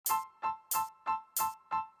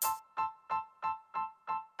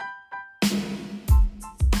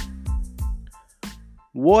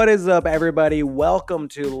What is up, everybody? Welcome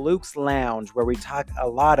to Luke's Lounge, where we talk a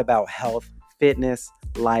lot about health, fitness,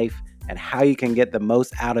 life, and how you can get the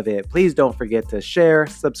most out of it. Please don't forget to share,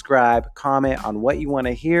 subscribe, comment on what you want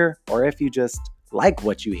to hear, or if you just like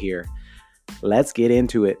what you hear. Let's get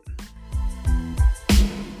into it.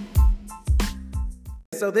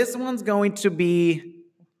 So this one's going to be,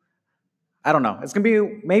 I don't know. It's going to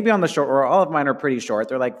be maybe on the short, or all of mine are pretty short.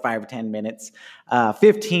 They're like 5 or 10 minutes,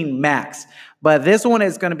 15 max. But this one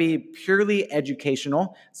is going to be purely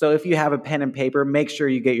educational. So if you have a pen and paper, make sure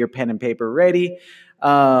you get your pen and paper ready.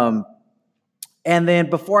 And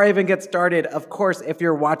then before I even get started, of course, if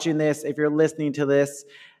you're watching this, if you're listening to this,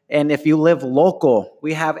 and if you live local,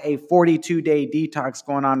 we have a 42-day detox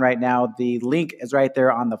going on right now. The link is right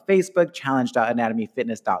there on the Facebook,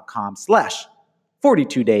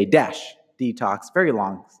 challenge.anatomyfitness.com/42-day detox. Very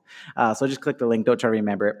long. So just click the link. Don't try to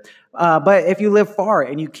remember it. But if you live far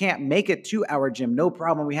and you can't make it to our gym, no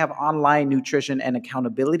problem. We have online nutrition and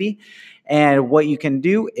accountability. And what you can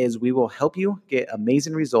do is we will help you get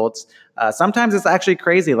amazing results. Sometimes it's actually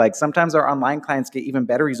crazy. Like sometimes our online clients get even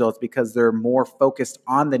better results because they're more focused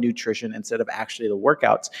on the nutrition instead of actually the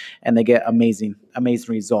workouts. And they get amazing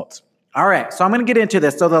results. All right. So I'm going to get into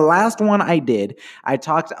this. So the last one I did, I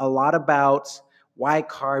talked a lot about why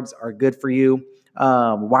carbs are good for you,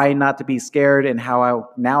 why not to be scared, and how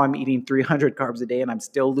now I'm eating 300 carbs a day and I'm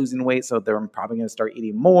still losing weight, so I'm probably going to start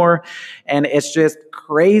eating more. And it's just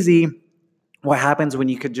crazy what happens when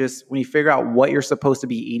you figure out what you're supposed to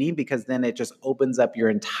be eating, because then it just opens up your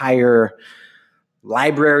entire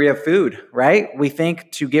library of food, right? We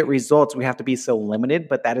think to get results, we have to be so limited,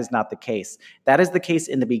 but that is not the case. That is the case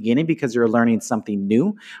in the beginning because you're learning something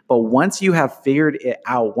new. But once you have figured it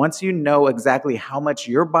out, once you know exactly how much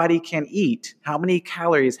your body can eat, how many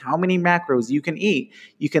calories, how many macros you can eat,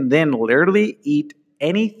 you can then literally eat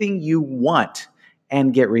anything you want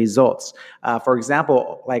and get results. For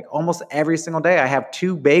example, like almost every single day, I have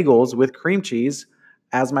 2 bagels with cream cheese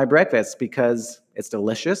as my breakfast because it's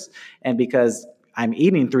delicious and because I'm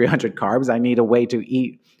eating 300 carbs. I need a way to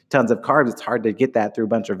eat tons of carbs. It's hard to get that through a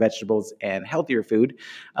bunch of vegetables and healthier food.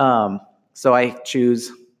 So I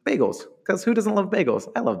choose bagels because who doesn't love bagels?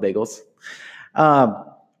 I love bagels.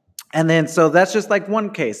 And then, so that's just like one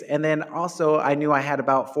case. And then also I knew I had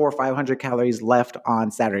about 400 or 500 calories left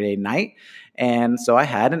on Saturday night. And so I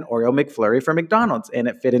had an Oreo McFlurry from McDonald's and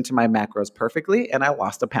it fit into my macros perfectly. And I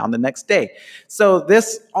lost a pound the next day. So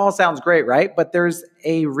this all sounds great, right? But there's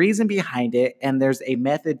a reason behind it. And there's a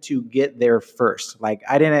method to get there first. Like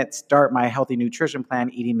I didn't start my healthy nutrition plan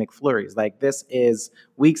eating McFlurries. Like this is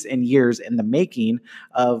weeks and years in the making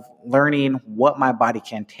of learning what my body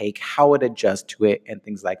can take, how it adjusts to it, and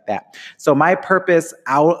things like that. So my purpose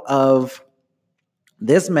out of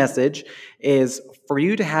this message is for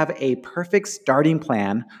you to have a perfect starting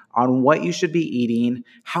plan on what you should be eating,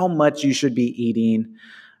 how much you should be eating.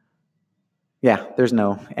 Yeah, there's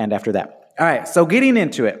no and after that. All right, so getting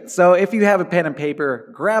into it. So if you have a pen and paper,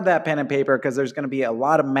 grab that pen and paper because there's going to be a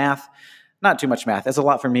lot of math. Not too much math. It's a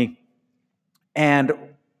lot for me. And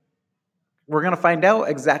we're going to find out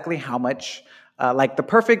exactly how much, like the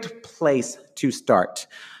perfect place to start.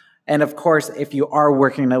 And of course, if you are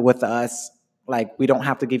working with us, like we don't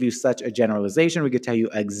have to give you such a generalization. We could tell you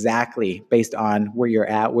exactly based on where you're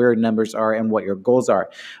at, where your numbers are, and what your goals are.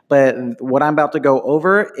 But what I'm about to go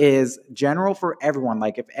over is general for everyone.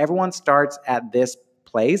 Like if everyone starts at this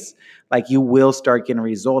place, like you will start getting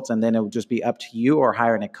results, and then it will just be up to you or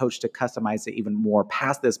hiring a coach to customize it even more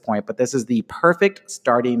past this point. But this is the perfect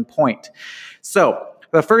starting point. So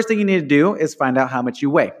the first thing you need to do is find out how much you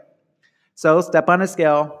weigh. So step on a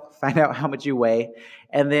scale, find out how much you weigh,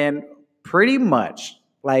 and then pretty much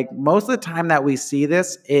like most of the time that we see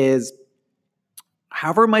this is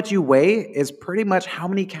however much you weigh is pretty much how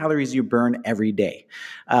many calories you burn every day.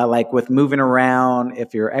 Like with moving around,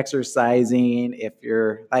 if you're exercising, if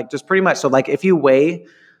you're like just pretty much. So like if you weigh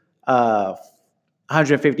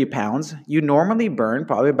 150 pounds, you normally burn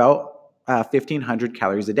probably about 1,500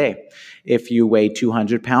 calories a day. If you weigh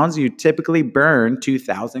 200 pounds, you typically burn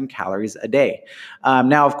 2,000 calories a day.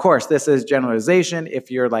 Now, of course, this is generalization. If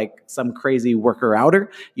you're like some crazy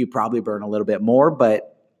worker-outer, you probably burn a little bit more.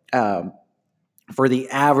 But for the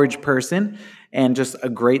average person and just a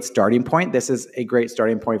great starting point, this is a great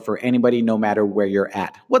starting point for anybody, no matter where you're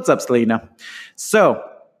at. What's up, Selena? So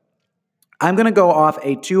I'm going to go off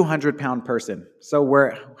a 200-pound person. So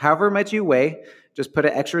however much you weigh, just put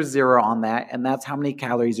an extra 0 on that, and that's how many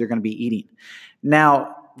calories you're going to be eating.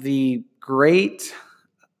 Now, the great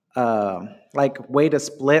way to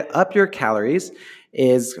split up your calories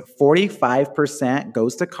is 45%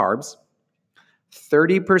 goes to carbs,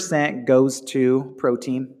 30% goes to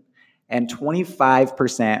protein, and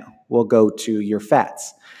 25% will go to your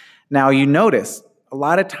fats. Now, you notice a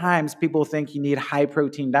lot of times people think you need high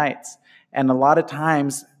protein diets. And a lot of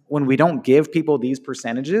times when we don't give people these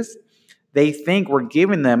percentages, they think we're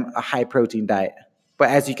giving them a high protein diet. But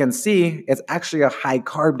as you can see, it's actually a high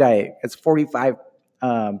carb diet. It's 45%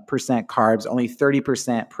 carbs, only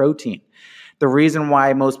 30% protein. The reason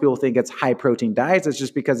why most people think it's high protein diets is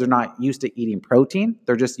just because they're not used to eating protein.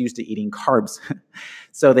 They're just used to eating carbs.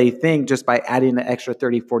 So they think just by adding an extra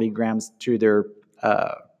 30, 40 grams to their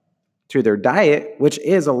diet, which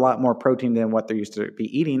is a lot more protein than what they're used to be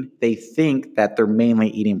eating, they think that they're mainly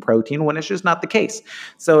eating protein when it's just not the case.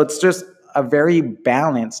 So it's just a very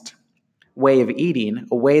balanced way of eating,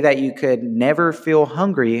 a way that you could never feel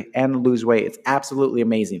hungry and lose weight. It's absolutely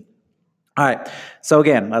amazing. All right. So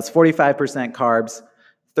again, that's 45% carbs,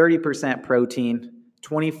 30% protein,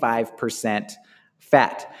 25%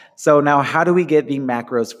 fat. So now how do we get the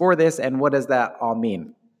macros for this, and what does that all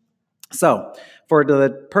mean? So for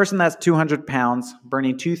the person that's 200 pounds,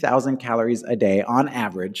 burning 2,000 calories a day on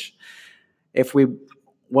average,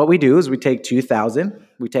 what we do is we take 2,000,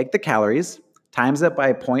 we take the calories, times it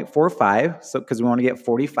by 0.45, so because we want to get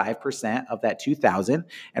 45% of that 2,000,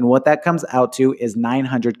 and what that comes out to is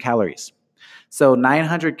 900 calories. So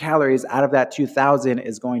 900 calories out of that 2,000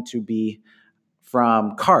 is going to be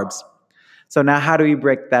from carbs. So now how do we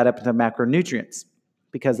break that up into macronutrients?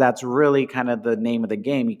 Because that's really kind of the name of the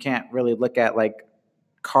game. You can't really look at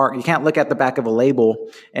you can't look at the back of a label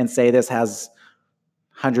and say this has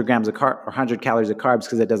 100 grams of carb or 100 calories of carbs,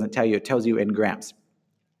 because it doesn't tell you. It tells you in grams.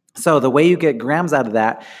 So the way you get grams out of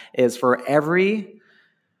that is for every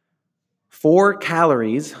 4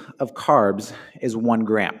 calories of carbs is 1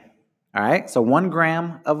 gram. All right, so 1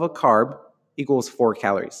 gram of a carb equals 4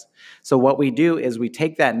 calories. So what we do is we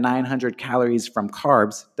take that 900 calories from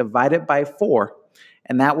carbs, divide it by 4,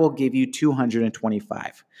 and that will give you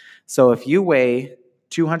 225. So if you weigh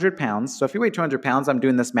 200 pounds, I'm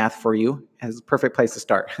doing this math for you as a perfect place to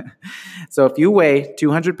start. So if you weigh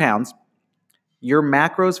 200 pounds, your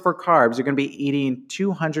macros for carbs, you're going to be eating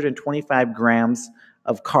 225 grams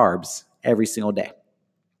of carbs every single day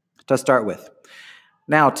to start with.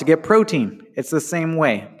 Now, to get protein, it's the same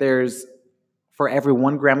way. For every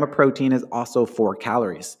 1 gram of protein is also 4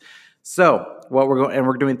 calories. So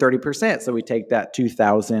we're doing 30%. So we take that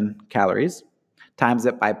 2,000 calories, times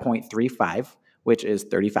it by 0.35, which is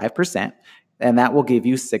 35%, and that will give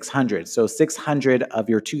you 600. So 600 of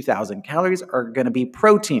your 2,000 calories are going to be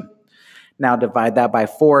protein. Now divide that by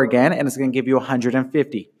 4 again, and it's going to give you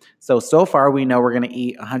 150. So far we know we're going to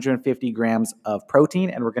eat 150 grams of protein,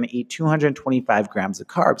 and we're going to eat 225 grams of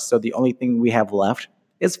carbs. So the only thing we have left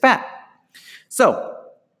is fat. So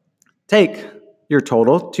take your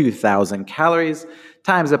total 2,000 calories,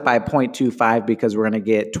 times it by 0.25, because we're going to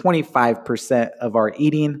get 25% of our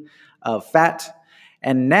eating of fat.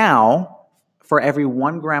 And now for every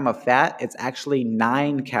 1 gram of fat, it's actually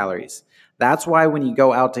 9 calories. That's why when you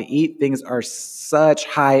go out to eat, things are such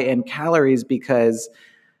high in calories, because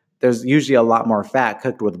there's usually a lot more fat,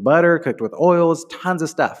 cooked with butter, cooked with oils, tons of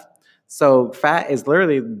stuff. So fat is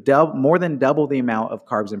literally more than double the amount of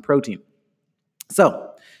carbs and protein.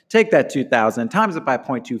 So take that 2,000, times it by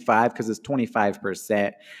 0.25, because it's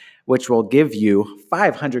 25%, which will give you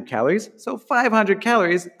 500 calories. So 500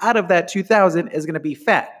 calories out of that 2,000 is going to be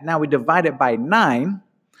fat. Now we divide it by 9,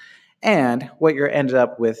 and what you're ended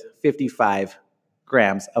up with 55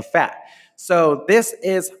 grams of fat. So this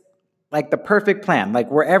is like the perfect plan. Like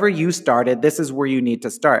wherever you started, this is where you need to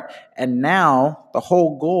start. And now the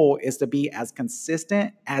whole goal is to be as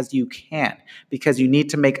consistent as you can, because you need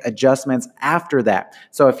to make adjustments after that.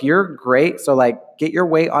 So if you're great, so like get your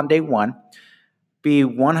weight on day 1, be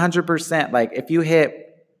 100%. Like if you hit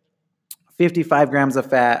 55 grams of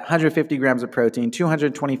fat, 150 grams of protein,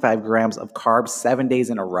 225 grams of carbs 7 days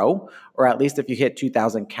in a row, or at least if you hit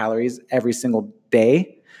 2,000 calories every single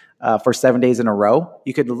day for 7 days in a row,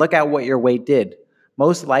 you could look at what your weight did.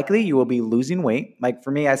 Most likely you will be losing weight. Like for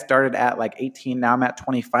me, I started at like 18, now I'm at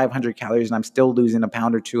 2,500 calories, and I'm still losing a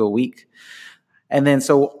pound or 2 a week. And then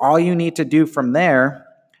so all you need to do from there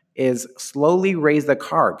is slowly raise the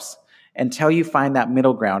carbs until you find that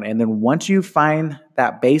middle ground. And then once you find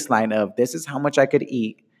that baseline of this is how much I could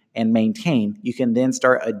eat and maintain, you can then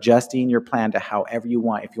start adjusting your plan to however you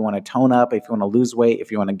want. If you want to tone up, if you want to lose weight,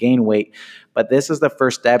 if you want to gain weight. But this is the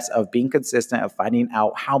first steps of being consistent, of finding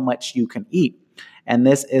out how much you can eat. And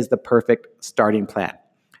this is the perfect starting plan.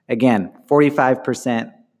 Again,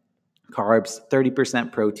 45% carbs,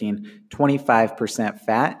 30% protein, 25%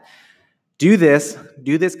 fat. Do this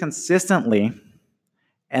consistently.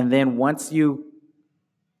 And then once you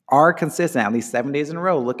are consistent, at least 7 days in a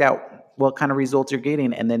row, look at what kind of results you're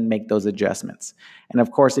getting and then make those adjustments. And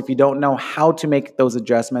of course, if you don't know how to make those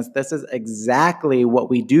adjustments, this is exactly what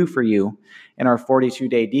we do for you in our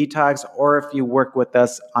 42-day detox, or if you work with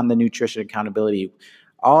us on the nutrition accountability.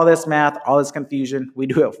 All this math, all this confusion, we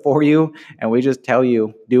do it for you, and we just tell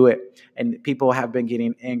you, do it. And people have been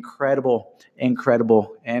getting incredible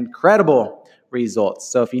results.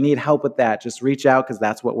 So if you need help with that, just reach out, because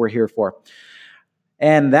that's what we're here for.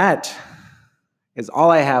 And that is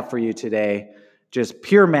all I have for you today. Just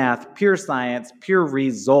pure math, pure science, pure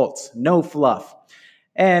results, no fluff.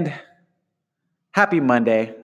 And happy Monday.